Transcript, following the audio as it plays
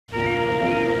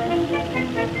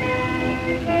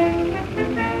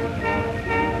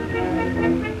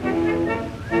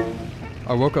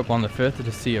I woke up on the 5th to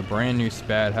see a brand new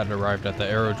SPAD had arrived at the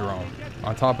aerodrome.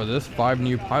 On top of this, 5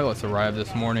 new pilots arrived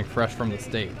this morning fresh from the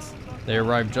States. They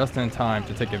arrived just in time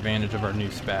to take advantage of our new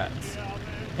SPADs.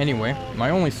 Anyway, my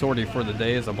only sortie for the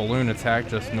day is a balloon attack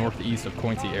just northeast of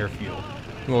Quincy Airfield.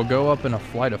 We'll go up in a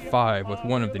flight of 5 with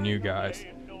one of the new guys.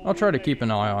 I'll try to keep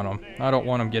an eye on him. I don't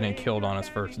want him getting killed on his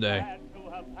first day.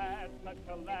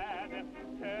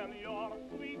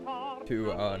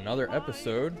 To another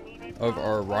episode of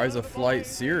our Rise of Flight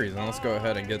series, and let's go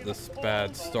ahead and get this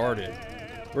SPAD started.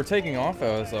 We're taking off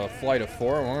as a flight of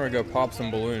 4, and we're going to go pop some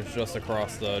balloons just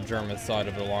across the German side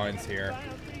of the lines here.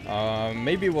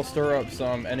 Maybe we'll stir up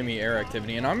some enemy air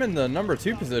activity, and I'm in the number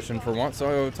 2 position for once,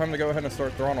 so time to go ahead and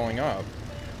start throttling up.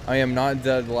 I am not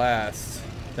dead last,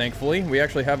 thankfully. We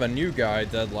actually have a new guy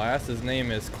dead last. His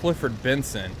name is Clifford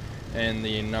Benson in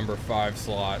the number 5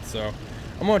 slot, so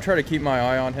I'm going to try to keep my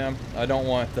eye on him. I don't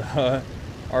want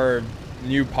our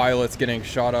new pilots getting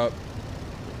shot up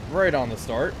right on the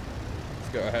start. Let's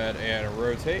go ahead and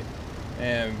rotate.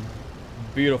 And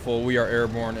beautiful, we are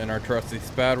airborne in our trusty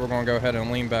SPAD. We're going to go ahead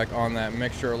and lean back on that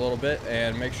mixture a little bit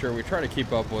and make sure we try to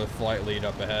keep up with flight lead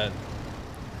up ahead.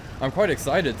 I'm quite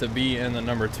excited to be in the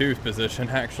number 2 position,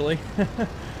 actually.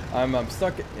 I'm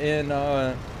stuck in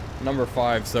number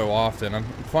 5 so often. I'm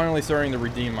finally starting to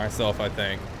redeem myself, I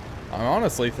think. I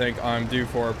honestly think I'm due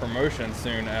for a promotion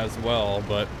soon as well,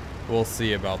 but we'll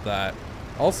see about that.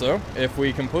 Also, if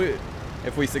we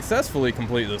successfully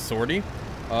complete this sortie,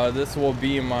 this will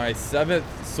be my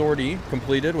 7th sortie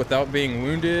completed without being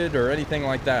wounded or anything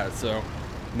like that, so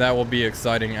that will be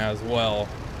exciting as well.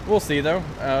 We'll see though.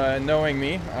 Knowing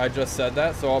me, I just said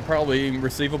that, so I'll probably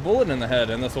receive a bullet in the head,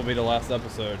 and this will be the last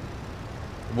episode.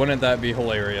 Wouldn't that be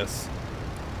hilarious?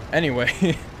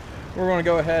 Anyway. We're going to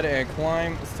go ahead and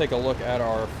climb. Let's take a look at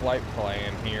our flight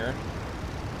plan here.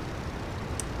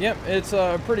 Yep, it's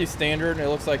pretty standard. It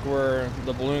looks like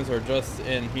the balloons are just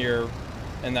in here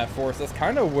in that forest. That's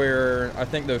kind of where I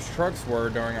think those trucks were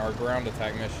during our ground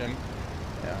attack mission.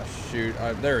 Yeah, shoot.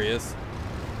 There he is.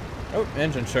 Oh,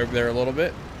 engine choke there a little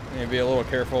bit. Need to be a little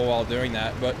careful while doing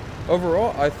that. But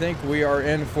overall, I think we are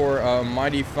in for a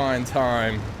mighty fine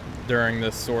time during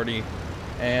this sortie.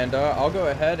 And I'll go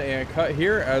ahead and cut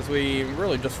here as we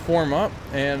really just form up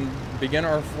and begin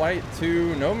our flight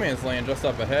to no man's land just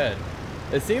up ahead.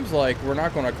 It seems like we're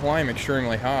not going to climb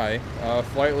extremely high.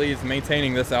 Flight lead's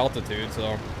maintaining this altitude,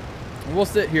 so we'll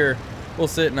sit here. We'll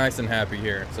sit nice and happy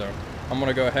here. So I'm going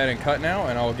to go ahead and cut now,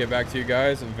 and I'll get back to you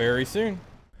guys very soon.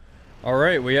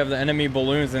 Alright, we have the enemy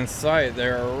balloons in sight.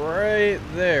 They're right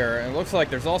there. It looks like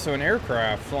there's also an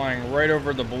aircraft flying right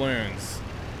over the balloons.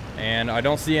 And I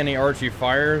don't see any Archie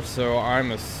fires, so I'm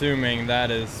assuming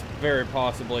that is very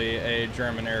possibly a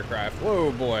German aircraft. Whoa,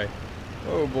 boy.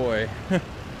 Whoa, boy.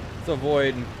 Let's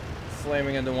avoid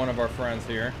slamming into one of our friends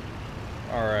here.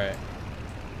 Alright.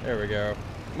 There we go.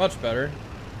 Much better.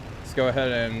 Let's go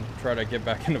ahead and try to get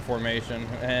back into formation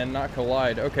and not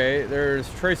collide. Okay,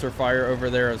 there's tracer fire over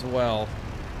there as well.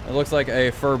 It looks like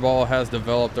a fur ball has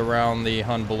developed around the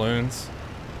Hun balloons.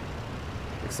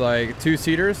 Looks like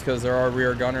 2-seaters because there are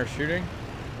rear gunners shooting.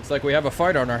 Looks like we have a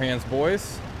fight on our hands,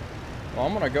 boys. Well,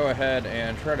 I'm going to go ahead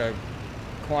and try to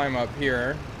climb up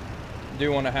here. Do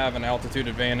want to have an altitude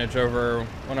advantage over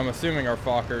what I'm assuming are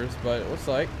Fokkers, but it looks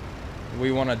like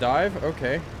we want to dive.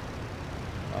 Okay.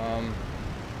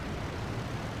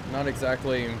 Not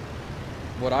exactly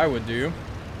what I would do.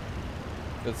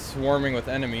 It's swarming with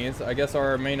enemies. I guess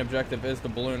our main objective is the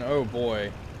balloon. Oh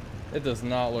boy. It does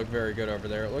not look very good over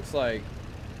there. It looks like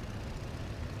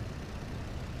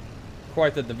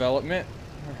quite the development.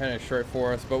 We're heading straight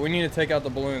for us, but we need to take out the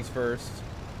balloons first.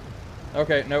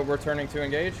 Okay, no, we're turning to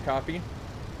engage. Copy.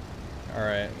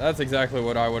 Alright, that's exactly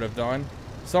what I would have done.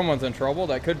 Someone's in trouble.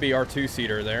 That could be our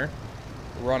 2-seater there.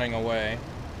 Running away.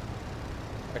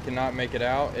 I cannot make it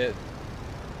out.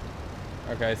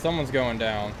 Okay, someone's going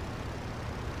down.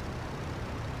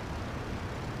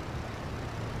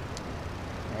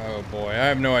 Oh boy, I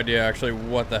have no idea actually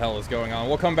what the hell is going on.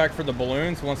 We'll come back for the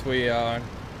balloons once we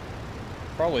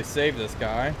probably save this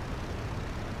guy.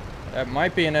 That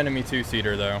might be an enemy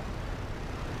 2-seater though.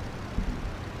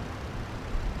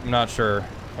 I'm not sure,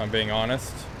 if I'm being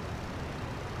honest.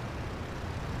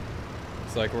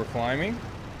 Looks like we're climbing.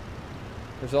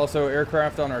 There's also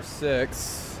aircraft on our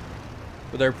 6,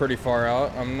 but they're pretty far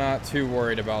out. I'm not too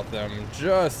worried about them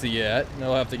just yet.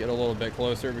 They'll have to get a little bit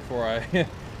closer before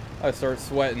I start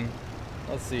sweating.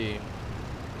 Let's see.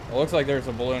 It looks like there's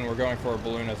a balloon. We're going for a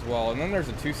balloon as well. And then there's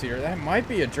a 2-seater. That might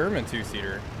be a German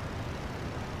 2-seater.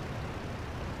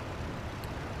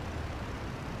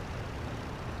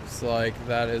 Looks like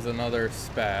that is another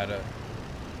SPAD.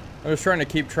 I'm just trying to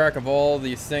keep track of all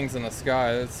these things in the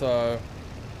sky. It's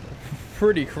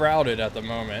pretty crowded at the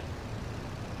moment.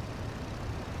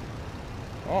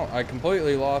 Oh, I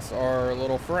completely lost our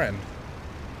little friend.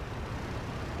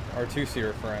 Our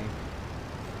two-seater friend.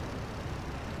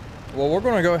 Well, we're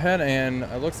going to go ahead and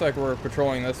it looks like we're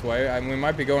patrolling this way. We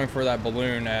might be going for that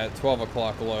balloon at 12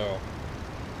 o'clock low.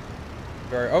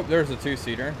 Oh, there's a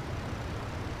two-seater.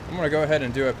 I'm going to go ahead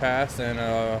and do a pass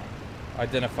and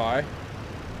identify.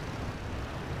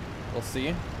 We'll see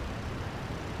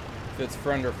if it's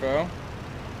friend or foe.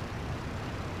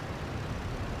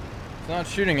 It's not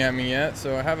shooting at me yet,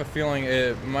 so I have a feeling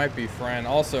it might be friend.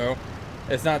 Also,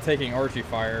 it's not taking Archie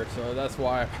fire, so that's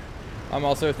why I'm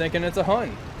also thinking it's a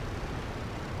Hun.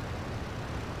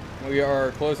 We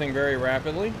are closing very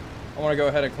rapidly. I want to go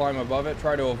ahead and climb above it,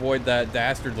 try to avoid that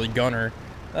dastardly gunner.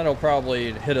 That'll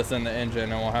probably hit us in the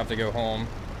engine and we'll have to go home.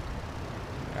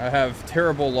 I have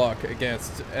terrible luck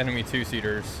against enemy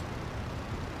two-seaters.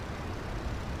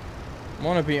 I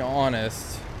want to be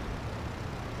honest.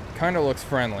 Kind of looks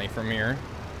friendly from here.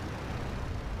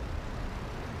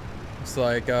 It's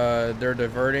like they're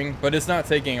diverting, but it's not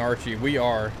taking Archie. We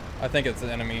are. I think it's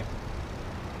the enemy.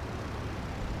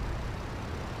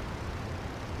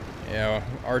 Yeah,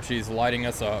 Archie's lighting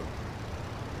us up.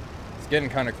 It's getting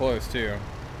kind of close too.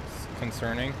 It's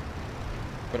concerning.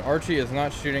 But Archie is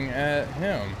not shooting at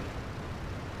him.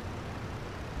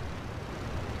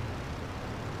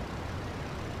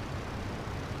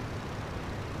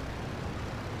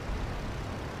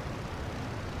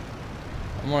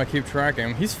 I'm gonna keep tracking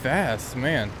him. He's fast,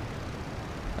 man.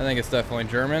 I think it's definitely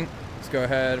German. Let's go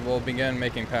ahead. We'll begin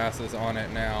making passes on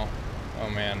it now. Oh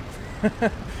man.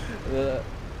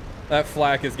 That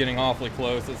flak is getting awfully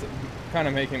close. It's kind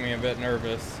of making me a bit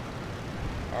nervous.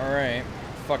 Alright.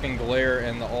 Fucking glare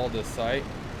in the Aldous sight.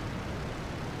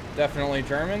 Definitely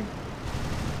German.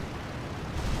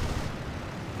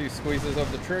 A few squeezes of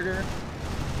the trigger.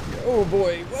 Oh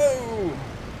boy. Whoa!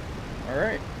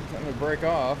 Alright. Time to break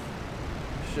off.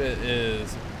 Shit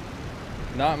is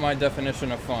not my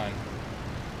definition of fun.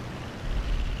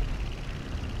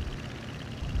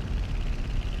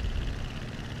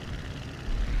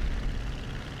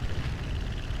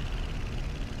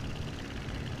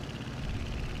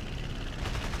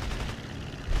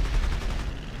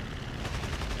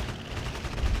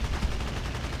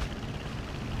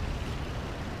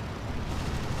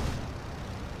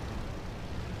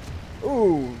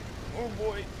 Ooh, oh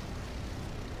boy.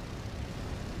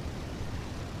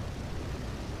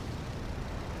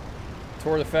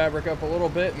 Tore the fabric up a little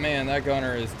bit. Man, that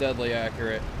gunner is deadly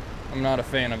accurate. I'm not a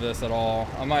fan of this at all.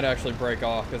 I might actually break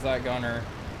off because that gunner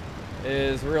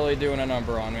is really doing a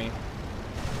number on me.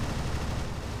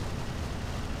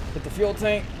 Hit the fuel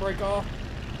tank, break off.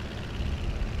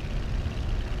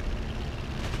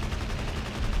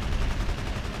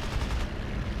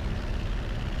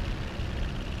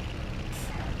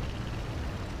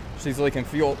 She's leaking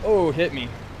fuel. Oh, hit me.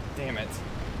 Damn it.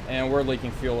 And we're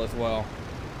leaking fuel as well.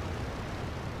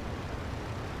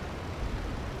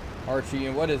 Archie,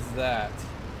 and what is that?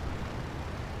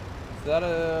 Is that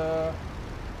a...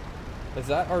 Is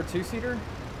that our two-seater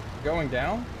going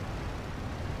down?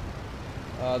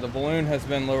 The balloon has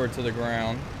been lowered to the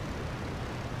ground.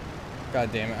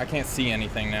 God damn it, I can't see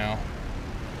anything now.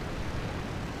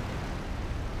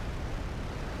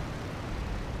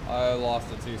 I lost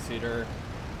a two-seater.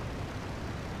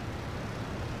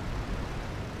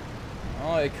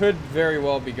 Oh, it could very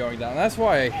well be going down. That's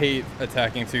why I hate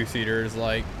attacking two-seaters.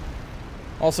 Like,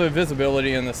 also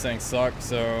visibility in this thing sucks,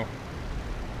 so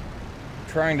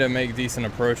trying to make decent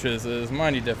approaches is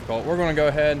mighty difficult. We're going to go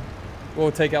ahead.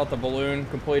 We'll take out the balloon,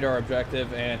 complete our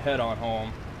objective, and head on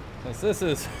home. Since this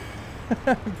is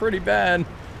pretty bad,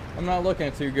 I'm not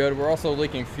looking too good. We're also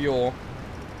leaking fuel.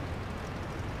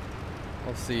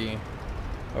 We'll see.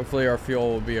 Hopefully our fuel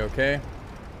will be okay.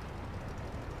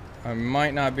 I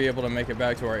might not be able to make it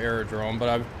back to our aerodrome, but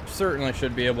I certainly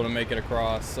should be able to make it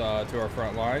across to our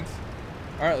front lines.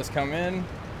 Alright, let's come in.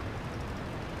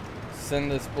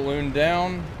 Send this balloon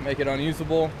down, make it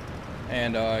unusable,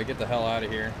 and get the hell out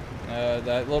of here.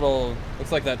 That little...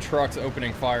 looks like that truck's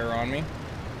opening fire on me.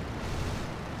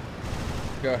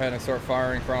 Go ahead and start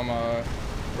firing from a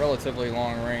relatively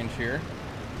long range here.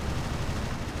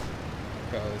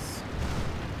 Because...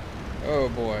 oh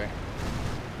boy.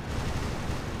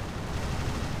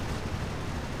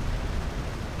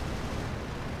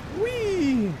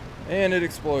 Whee! And it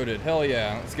exploded. Hell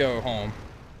yeah. Let's go home.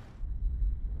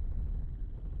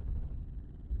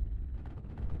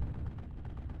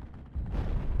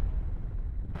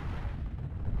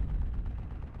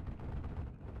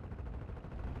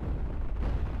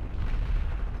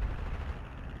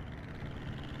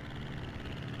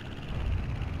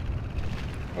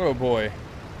 Oh boy.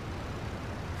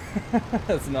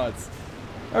 That's nuts.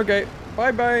 Okay,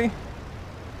 bye-bye.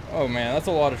 Oh man, that's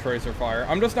a lot of tracer fire.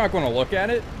 I'm just not going to look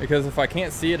at it, because if I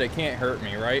can't see it, it can't hurt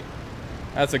me, right?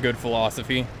 That's a good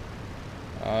philosophy.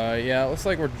 Yeah, it looks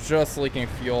like we're just leaking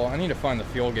fuel. I need to find the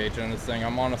fuel gauge in this thing.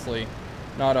 I'm honestly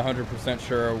not 100%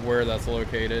 sure where that's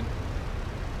located.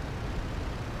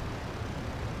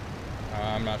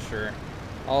 I'm not sure.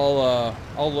 I'll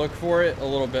look for it a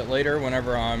little bit later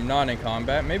whenever I'm not in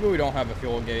combat. Maybe we don't have a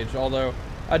fuel gauge, although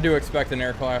I do expect an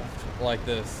aircraft like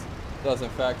this does in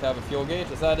fact have a fuel gauge.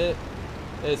 Is that it?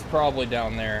 It's probably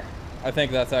down there. I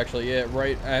think that's actually it,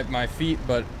 right at my feet,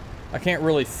 but I can't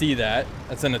really see that.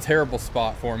 That's in a terrible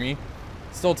spot for me.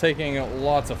 Still taking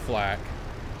lots of flack.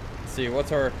 Let's see,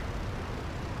 what's our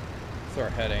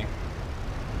heading?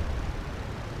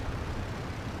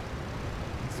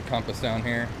 It's the compass down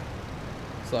here.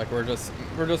 It's like we're just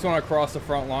going to cross the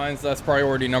front lines. That's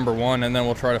priority number 1, and then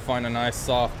we'll try to find a nice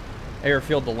soft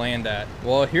airfield to land at.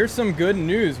 Well, here's some good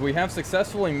news. We have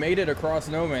successfully made it across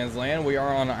no man's land. We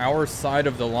are on our side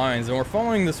of the lines, and we're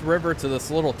following this river to this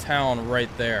little town right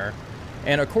there.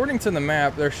 And according to the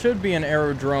map, there should be an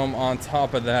aerodrome on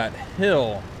top of that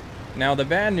hill. Now, the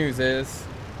bad news is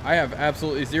I have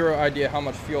absolutely zero idea how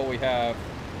much fuel we have.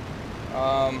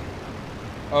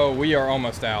 Oh, we are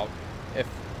almost out. If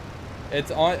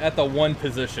it's on at the 1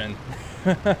 position,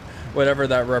 whatever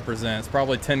that represents,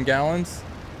 probably 10 gallons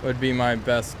would be my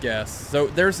best guess. So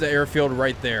there's the airfield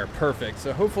right there. Perfect.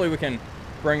 So hopefully we can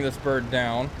bring this bird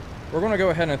down. We're going to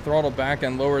go ahead and throttle back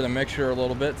and lower the mixture a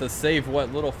little bit to save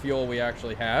what little fuel we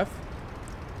actually have.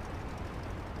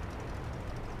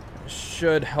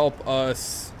 Should help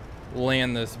us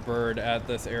land this bird at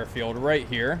this airfield right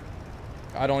here.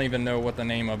 I don't even know what the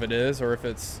name of it is or if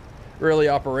it's really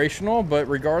operational, but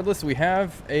regardless, we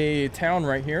have a town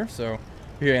right here, so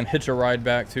we can hitch a ride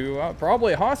back to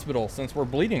probably a hospital since we're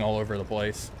bleeding all over the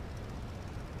place.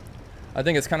 I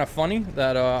think it's kind of funny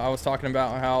that I was talking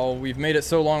about how we've made it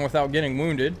so long without getting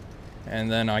wounded,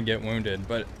 and then I get wounded,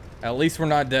 but at least we're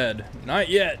not dead. Not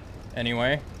yet,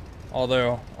 anyway.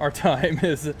 Although our time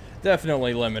is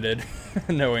definitely limited,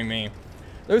 knowing me.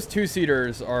 Those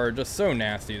 2-seaters are just so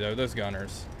nasty, though, those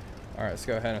gunners. All right, let's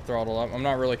go ahead and throttle up. I'm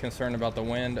not really concerned about the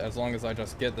wind as long as I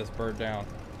just get this bird down.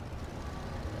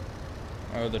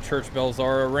 Oh, the church bells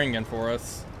are ringing for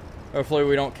us. Hopefully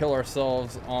we don't kill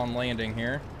ourselves on landing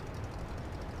here.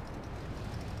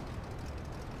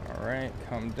 All right,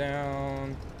 come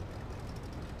down.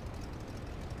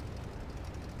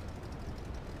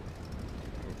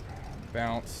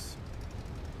 Bounce.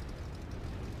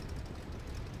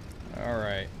 All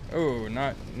right. Oh,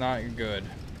 not good.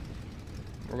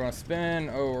 We're gonna spin.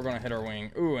 Oh, we're gonna hit our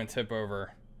wing. Ooh, and tip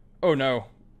over. Oh no.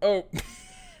 Oh,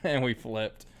 and we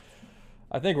flipped.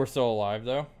 I think we're still alive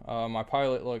though. My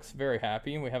pilot looks very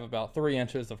happy. We have about 3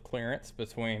 inches of clearance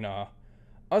between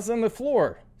us and the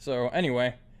floor. So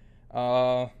anyway,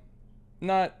 not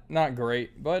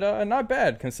great, but not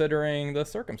bad considering the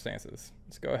circumstances.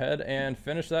 Let's go ahead and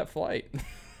finish that flight.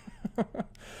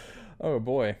 Oh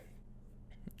boy.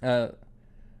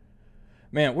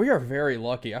 Man, we are very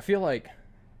lucky. I feel like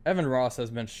Evan Ross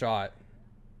has been shot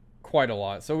quite a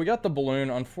lot. So we got the balloon.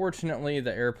 Unfortunately,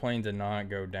 the airplane did not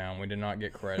go down. We did not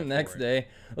get credit. Next day,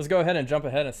 let's go ahead and jump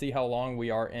ahead and see how long we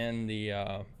are in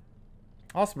the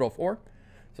hospital for.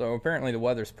 So apparently the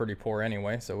weather's pretty poor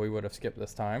anyway, so we would have skipped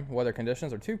this time. Weather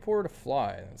conditions are too poor to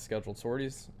fly. Scheduled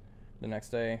sorties the next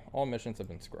day. All missions have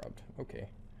been scrubbed. Okay,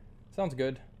 sounds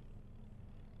good.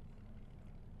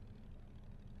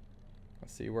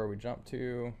 Let's see where we jumped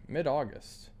to.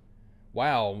 Mid-August.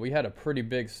 Wow, we had a pretty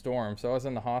big storm, so I was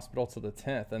in the hospital till the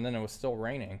 10th, and then it was still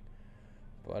raining.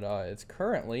 But it's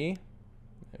currently,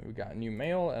 we got new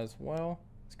mail as well.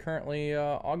 It's currently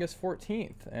August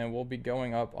 14th, and we'll be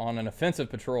going up on an offensive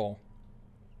patrol.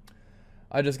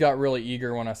 I just got really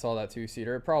eager when I saw that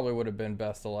 2-seater. It probably would have been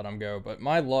best to let him go, but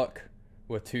my luck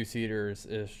with 2-seaters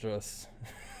is just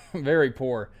very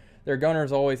poor. Their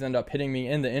gunners always end up hitting me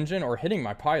in the engine or hitting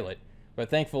my pilot, but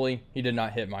thankfully he did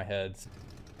not hit my heads.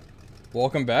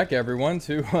 Welcome back everyone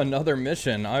to another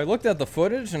mission. I looked at the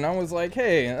footage and I was like,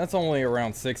 hey, that's only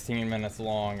around 16 minutes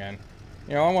long, and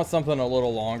you know, I want something a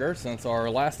little longer since our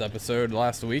last episode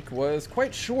last week was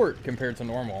quite short compared to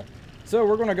normal. So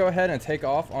we're going to go ahead and take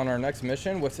off on our next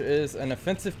mission, which is an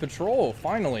offensive patrol,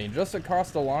 finally, just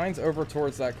across the lines over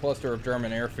towards that cluster of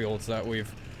German airfields that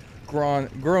we've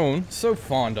grown so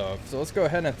fond of. So let's go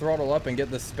ahead and throttle up and get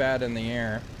this SPAD in the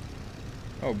air.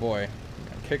 Oh boy,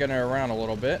 kicking it around a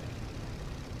little bit.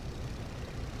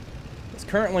 It's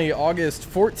currently August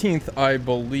 14th, I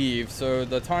believe, so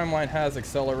the timeline has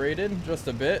accelerated just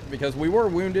a bit because we were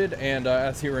wounded, and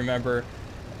as you remember,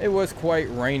 it was quite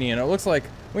rainy, and it looks like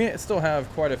we still have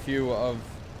quite a few of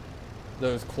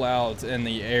those clouds in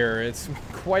the air. It's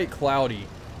quite cloudy.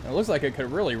 It looks like it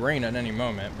could really rain at any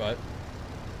moment, but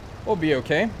we'll be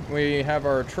okay. We have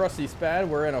our trusty SPAD.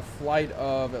 We're in a flight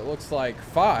of, it looks like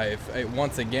 5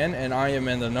 once again, and I am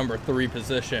in the number 3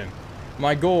 position.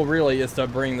 My goal really is to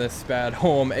bring this SPAD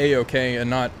home a-okay and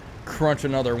not crunch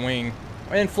another wing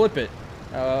and flip it.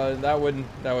 That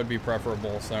would be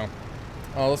preferable. So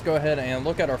let's go ahead and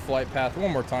look at our flight path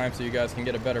one more time so you guys can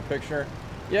get a better picture.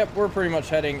 Yep, we're pretty much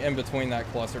heading in between that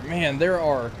cluster. Man, there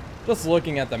are, just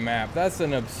looking at the map, that's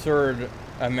an absurd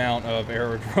amount of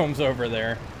aerodromes over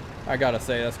there. I gotta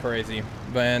say, that's crazy.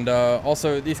 And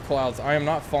also, these clouds, I am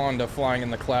not fond of flying in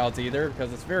the clouds either,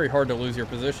 because it's very hard to lose your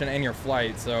position and your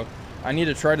flight, so I need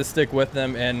to try to stick with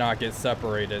them and not get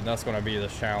separated. That's going to be the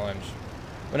challenge.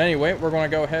 But anyway, we're going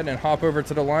to go ahead and hop over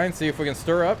to the line, see if we can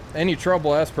stir up any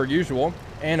trouble as per usual,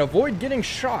 and avoid getting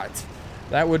shot.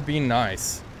 That would be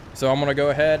nice. So I'm going to go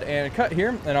ahead and cut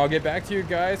here, and I'll get back to you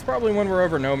guys probably when we're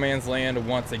over no man's land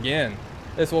once again.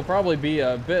 This will probably be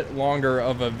a bit longer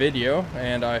of a video,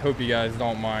 and I hope you guys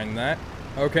don't mind that.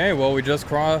 Okay, well, we just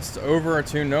crossed over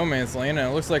to no man's land, and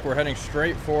it looks like we're heading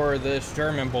straight for this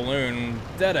German balloon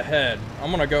dead ahead.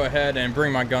 I'm going to go ahead and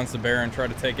bring my guns to bear and try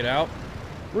to take it out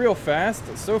real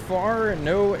fast. So far,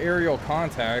 no aerial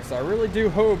contacts. I really do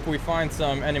hope we find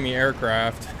some enemy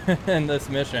aircraft in this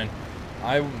mission.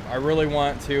 I really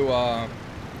want to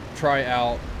try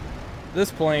out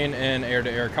this plane in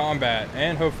air-to-air combat,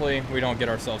 and hopefully we don't get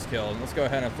ourselves killed. Let's go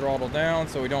ahead and throttle down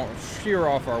so we don't shear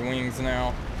off our wings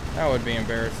now. That would be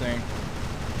embarrassing.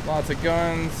 Lots of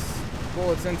guns,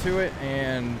 bullets into it,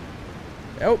 and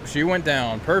oh, she went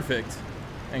down. Perfect.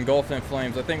 Engulfed in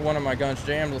flames. I think one of my guns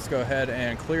jammed. Let's go ahead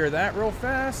and clear that real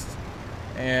fast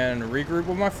and regroup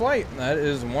with my flight. That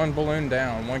is one balloon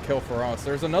down, one kill for us.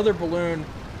 There's another balloon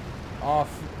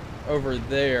off over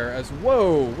there as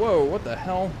whoa, what the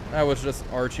hell? That was just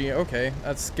Archie. Okay,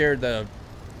 that scared the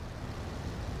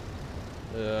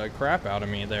crap out of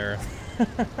me there.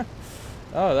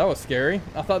 Oh, that was scary.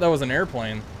 I thought that was an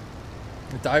airplane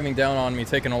diving down on me,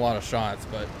 taking a lot of shots.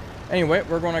 But anyway,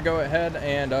 we're going to go ahead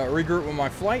and regroup with my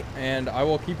flight, and I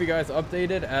will keep you guys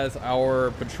updated as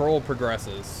our patrol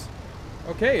progresses.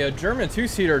 Okay, a German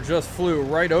two-seater just flew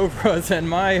right over us, and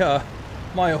my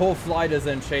my whole flight is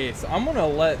in chase. I'm going to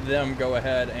let them go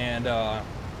ahead and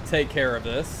take care of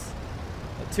this.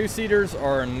 The two-seaters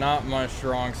are not my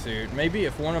strong suit. Maybe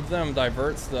if one of them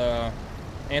diverts the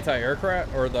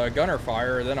anti-aircraft or the gunner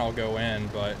fire, then I'll go in,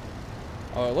 but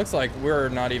it looks like we're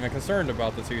not even concerned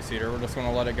about the two-seater. We're just going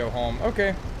to let it go home.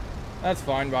 Okay, that's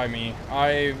fine by me.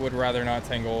 I would rather not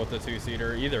tangle with the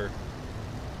two-seater either.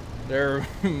 They're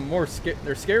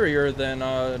they're scarier than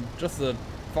just the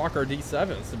Fokker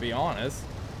D7s, to be honest,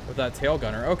 with that tail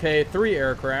gunner. Okay, 3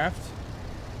 aircraft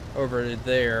over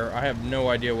there. I have no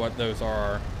idea what those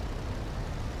are.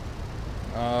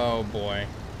 Oh boy.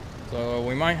 So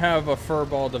we might have a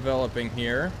furball developing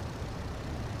here.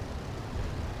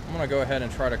 I'm going to go ahead and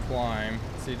try to climb.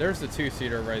 See, there's the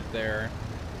two-seater right there.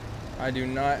 I do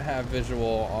not have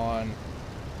visual on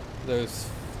those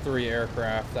 3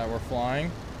 aircraft that were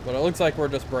flying, but it looks like we're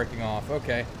just breaking off.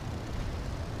 Okay.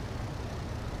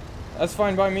 That's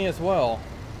fine by me as well.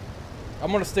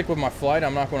 I'm going to stick with my flight.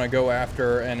 I'm not going to go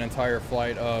after an entire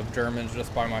flight of Germans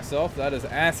just by myself. That is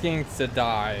asking to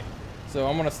die. So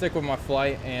I'm going to stick with my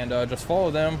flight and just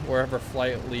follow them wherever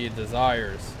flight lead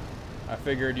desires. I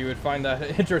figured you would find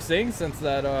that interesting since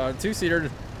that two-seater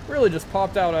really just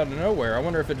popped out of nowhere. I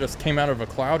wonder if it just came out of a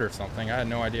cloud or something. I had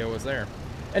no idea it was there.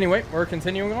 Anyway, we're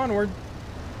continuing onward.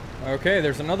 Okay,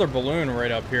 there's another balloon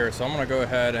right up here, so I'm going to go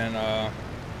ahead and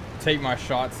take my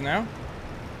shots now.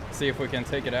 See if we can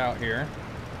take it out here.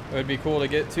 It would be cool to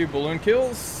get 2 balloon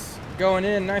kills going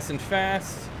in nice and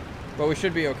fast, but we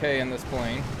should be okay in this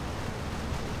plane.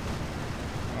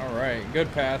 Alright,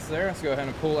 good pass there. Let's go ahead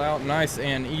and pull out nice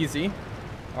and easy.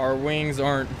 Our wings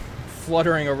aren't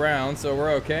fluttering around, so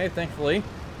we're okay, thankfully.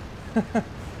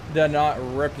 Did not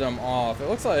rip them off. It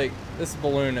looks like this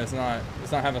balloon does not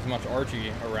have as much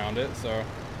Archie around it, so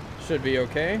should be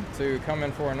okay to come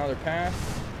in for another pass.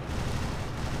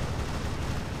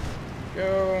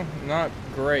 Go. Not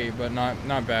great, but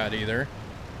not bad either.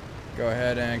 Go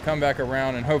ahead and come back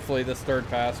around, and hopefully this third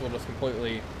pass will just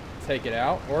completely take it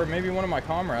out, or maybe one of my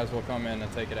comrades will come in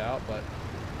and take it out, but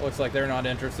looks like they're not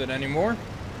interested anymore.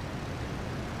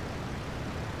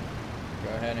 Go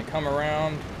ahead and come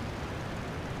around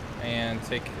and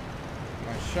take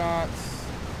my shots.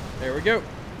 There we go.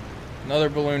 Another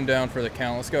balloon down for the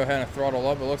count. Let's go ahead and throttle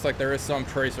up. It looks like there is some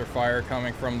tracer fire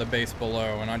coming from the base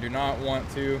below, and I do not want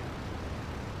to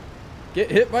get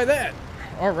hit by that.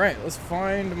 Alright, let's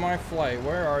find my flight.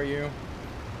 Where are you?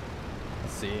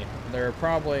 Let's see. They're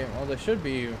probably, well, they should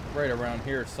be right around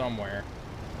here somewhere.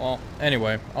 Well,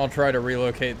 anyway, I'll try to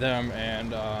relocate them,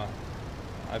 and I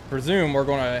presume we're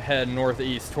going to head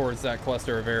northeast towards that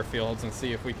cluster of airfields and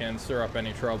see if we can stir up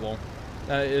any trouble.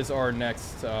 That is our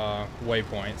next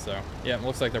waypoint, so yeah, it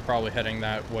looks like they're probably heading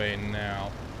that way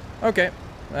now. Okay,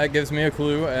 that gives me a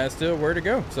clue as to where to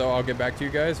go, so I'll get back to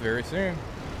you guys very soon.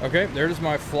 Okay, there's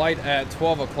my flight at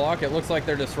 12 o'clock. It looks like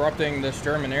they're disrupting this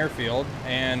German airfield,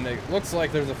 and it looks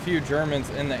like there's a few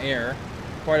Germans in the air.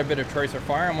 Quite a bit of tracer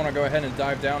fire. I'm going to go ahead and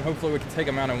dive down. Hopefully we can take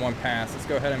them out in one pass. Let's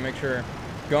go ahead and make sure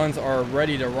guns are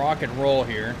ready to rock and roll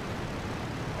here.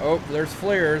 Oh, there's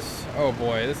flares. Oh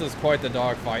boy, this is quite the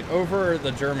dogfight over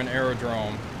the German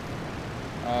aerodrome.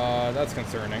 That's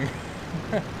concerning.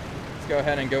 Let's go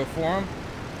ahead and go for them.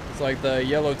 It's like the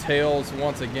yellow tails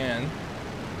once again.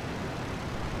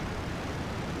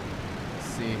 Let's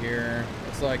see here.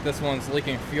 Looks like this one's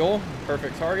leaking fuel.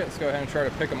 Perfect target. Let's go ahead and try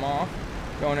to pick them off.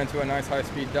 Going into a nice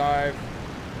high-speed dive.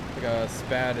 I think a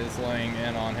SPAD is laying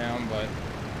in on him, but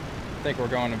I think we're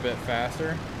going a bit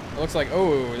faster. It looks like,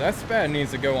 oh, that SPAD needs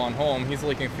to go on home. He's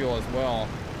leaking fuel as well.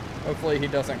 Hopefully he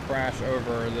doesn't crash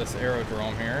over this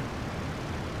aerodrome here.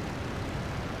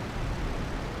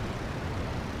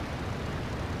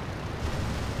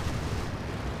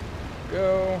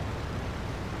 Go.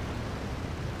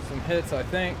 Some hits, I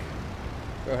think.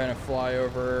 Go ahead and fly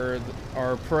over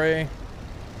our prey.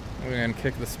 We're going to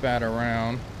kick the SPAD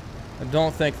around. I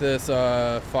don't think this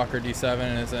Fokker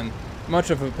D7 is in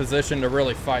much of a position to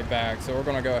really fight back, so we're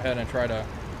going to go ahead and try to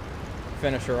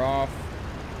finish her off.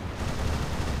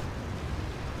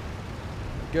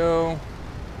 Go.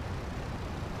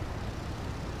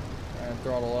 And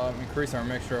throttle up, increase our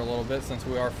mixture a little bit since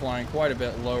we are flying quite a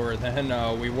bit lower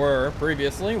than we were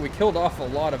previously. We killed off a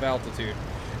lot of altitude.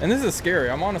 And this is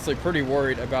scary. I'm honestly pretty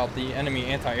worried about the enemy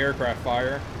anti-aircraft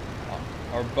fire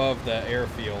above the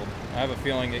airfield. I have a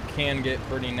feeling it can get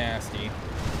pretty nasty.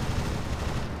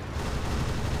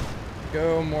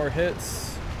 Go, more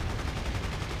hits.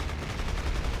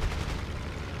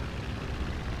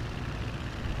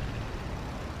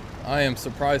 I am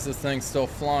surprised this thing's still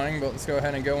flying, but let's go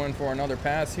ahead and go in for another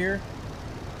pass here.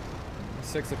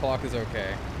 6 o'clock is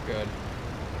okay. Good.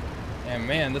 And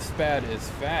man, this SPAD is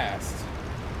fast.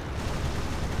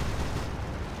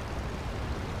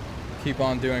 Keep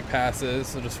on doing passes,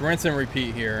 so just rinse and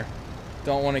repeat here.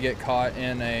 Don't want to get caught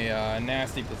in a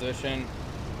nasty position.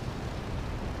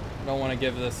 Don't want to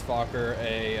give this Fokker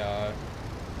a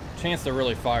chance to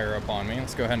really fire up on me.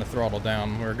 Let's go ahead and throttle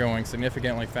down. We're going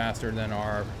significantly faster than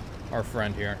our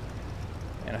friend here.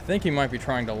 And I think he might be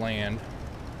trying to land.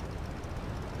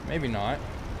 Maybe not.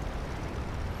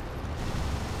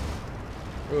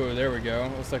 Ooh, there we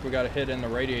go. Looks like we got a hit in the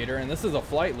radiator, and this is a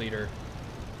flight leader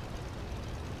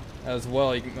as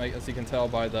well, as you can tell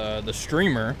by the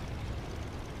streamer.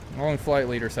 Only flight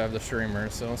leaders have the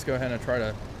streamers, so let's go ahead and try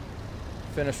to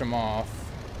finish him off.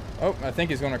 Oh, I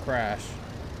think he's going to crash.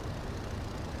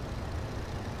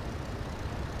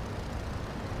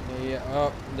 Yeah,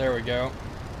 oh, there we go.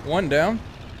 One down.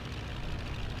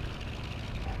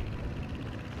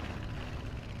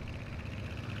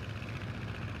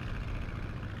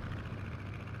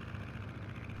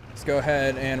 Let's go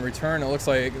ahead and return. It looks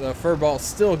like the furbolt's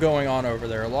still going on over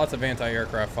there. Lots of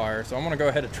anti-aircraft fire. So I'm going to go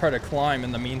ahead and try to climb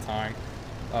in the meantime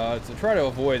to try to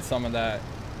avoid some of that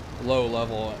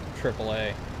low-level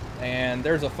AAA. And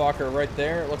there's a Fokker right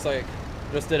there. It looks like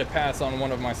I just did a pass on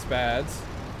one of my SPADs.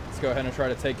 Let's go ahead and try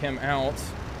to take him out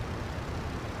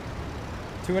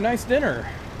to a nice dinner.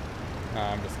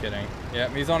 I'm just kidding.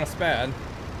 Yep, he's on a SPAD.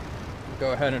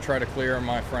 Go ahead and try to clear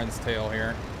my friend's tail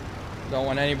here. Don't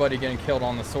want anybody getting killed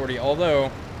on the sortie,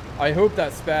 although I hope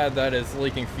that SPAD that is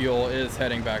leaking fuel is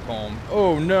heading back home.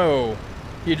 Oh no!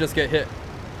 He just got hit.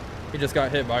 He just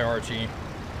got hit by Archie.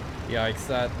 Yikes,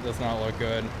 that does not look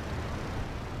good.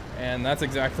 And that's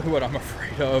exactly what I'm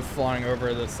afraid of flying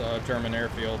over this German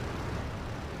airfield.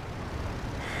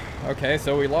 Okay,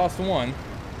 so we lost one.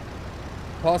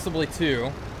 Possibly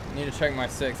two. Need to check my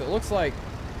 6. It looks like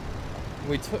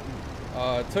we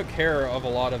took care of a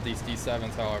lot of these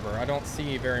D7s, however. I don't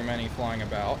see very many flying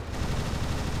about.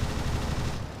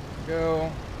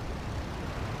 Go.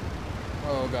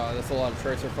 Oh god, that's a lot of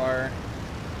tracer fire.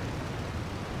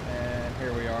 And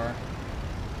here we are.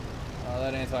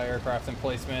 That anti-aircraft's in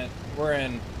placement. We're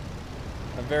in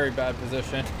a very bad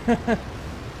position.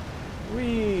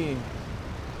 Whee!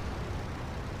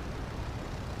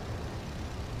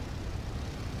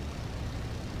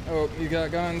 Oh, you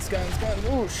got guns, guns, guns.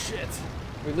 Oh, shit.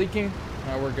 We leaking?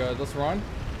 No, we're good. Let's run.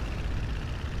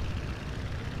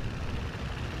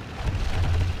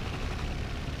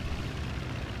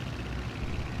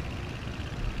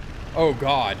 Oh,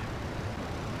 God.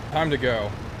 Time to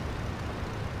go.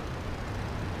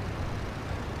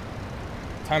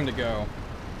 Time to go.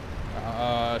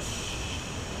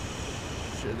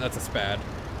 Shit, that's a SPAD.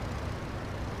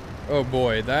 Oh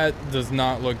boy, that does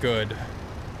not look good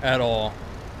at all.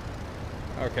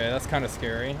 Okay, that's kind of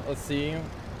scary. Let's see.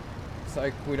 Looks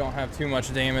like we don't have too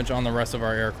much damage on the rest of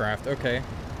our aircraft. Okay.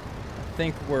 I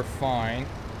think we're fine.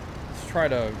 Let's try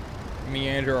to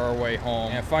meander our way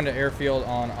home and find an airfield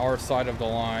on our side of the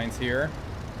lines here.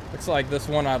 Looks like this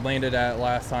one I landed at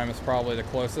last time is probably the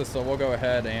closest, so we'll go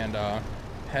ahead and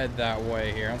head that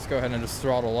way here. Let's go ahead and just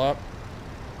throttle up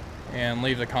and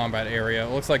leave the combat area.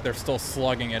 It looks like they're still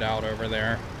slugging it out over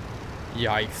there.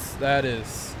 Yikes, that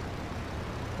is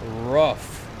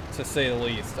rough to say the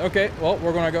least. Okay, well,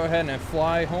 we're gonna go ahead and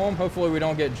fly home. Hopefully we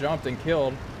don't get jumped and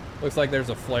killed. Looks like there's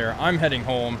a flare. I'm heading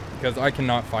home because I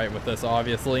cannot fight with this,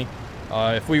 obviously.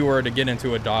 If we were to get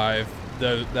into a dive,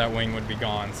 that wing would be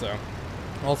gone. So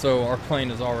also our plane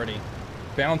is already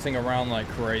bouncing around like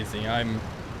crazy. I'm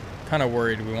kind of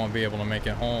worried we won't be able to make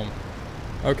it home.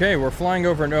 Okay, we're flying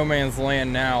over no man's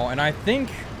land now, and I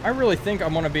really think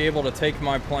I'm going to be able to take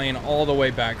my plane all the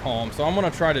way back home. So I'm going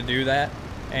to try to do that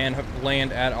and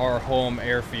land at our home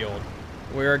airfield.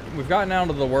 We've gotten out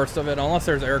of the worst of it. Unless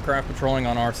there's aircraft patrolling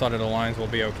on our side of the lines, we'll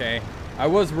be okay. I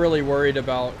was really worried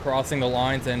about crossing the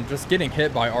lines and just getting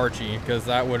hit by Archie, because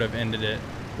that would have ended it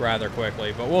rather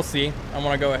quickly. But we'll see. I'm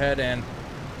going to go ahead and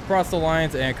cross the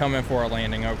lines and come in for a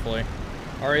landing, hopefully.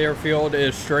 Our airfield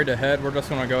is straight ahead. We're just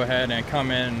going to go ahead and come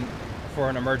in for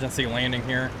an emergency landing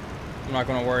here. I'm not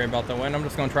going to worry about the wind. I'm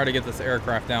just going to try to get this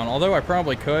aircraft down. Although I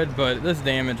probably could, but this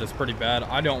damage is pretty bad.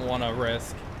 I don't want to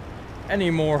risk any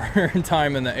more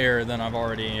time in the air than I've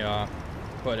already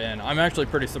put in. I'm actually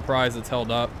pretty surprised it's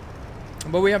held up.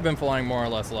 But we have been flying more or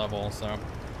less level, so.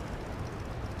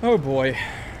 Oh boy.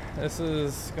 This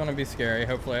is going to be scary.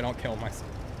 Hopefully I don't kill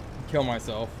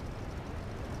myself.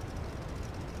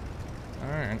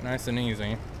 Alright, nice and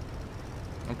easy.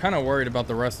 I'm kind of worried about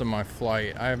the rest of my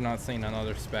flight. I have not seen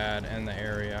another SPAD in the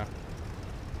area.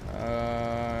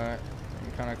 I'm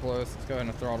kind of close. Let's go ahead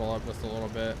and throttle up just a little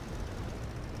bit.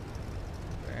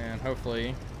 And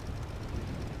hopefully...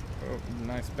 Oh,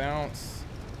 nice bounce.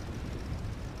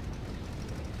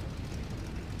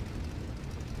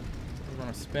 We're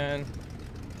going to spin.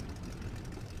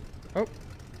 Oh,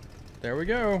 there we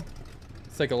go.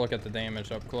 Let's take a look at the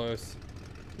damage up close.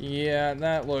 Yeah,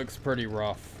 that looks pretty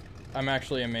rough. I'm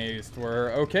actually amazed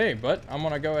we're okay, but I'm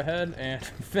gonna go ahead and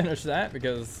finish that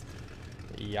because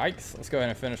yikes. Let's go ahead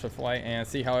and finish the flight and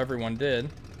see how everyone did.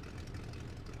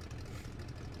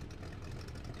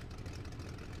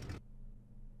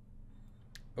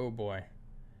 Oh boy.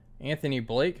 Anthony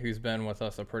Blake, who's been with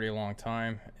us a pretty long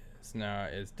time,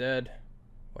 is dead.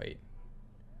 Wait.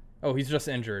 Oh, he's just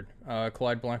injured.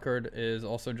 Clyde Blankard is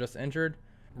also just injured.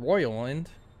 Royland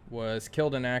was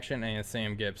killed in action, and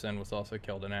Sam Gibson was also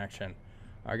killed in action.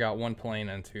 I got 1 plane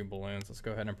and 2 balloons. Let's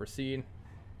go ahead and proceed.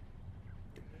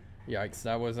 Yikes,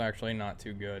 that was actually not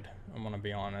too good. I'm gonna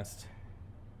be honest.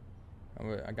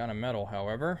 I got a medal,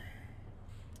 however.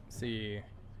 Let's see.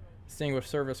 Distinguished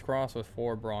Service Cross with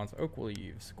 4 bronze oak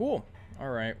leaves. Cool.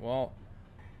 Alright, well,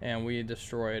 and we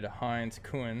destroyed Heinz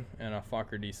Kuhn in a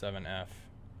Fokker D7F.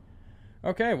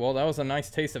 Okay, well, that was a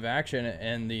nice taste of action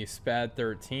in the SPAD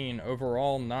 13.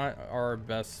 Overall, not our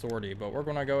best sortie, but we're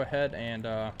going to go ahead and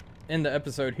end the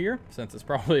episode here, since it's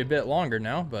probably a bit longer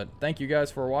now. But thank you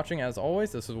guys for watching. As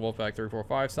always, this is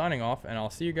Wolfpack345 signing off, and I'll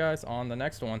see you guys on the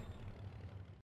next one.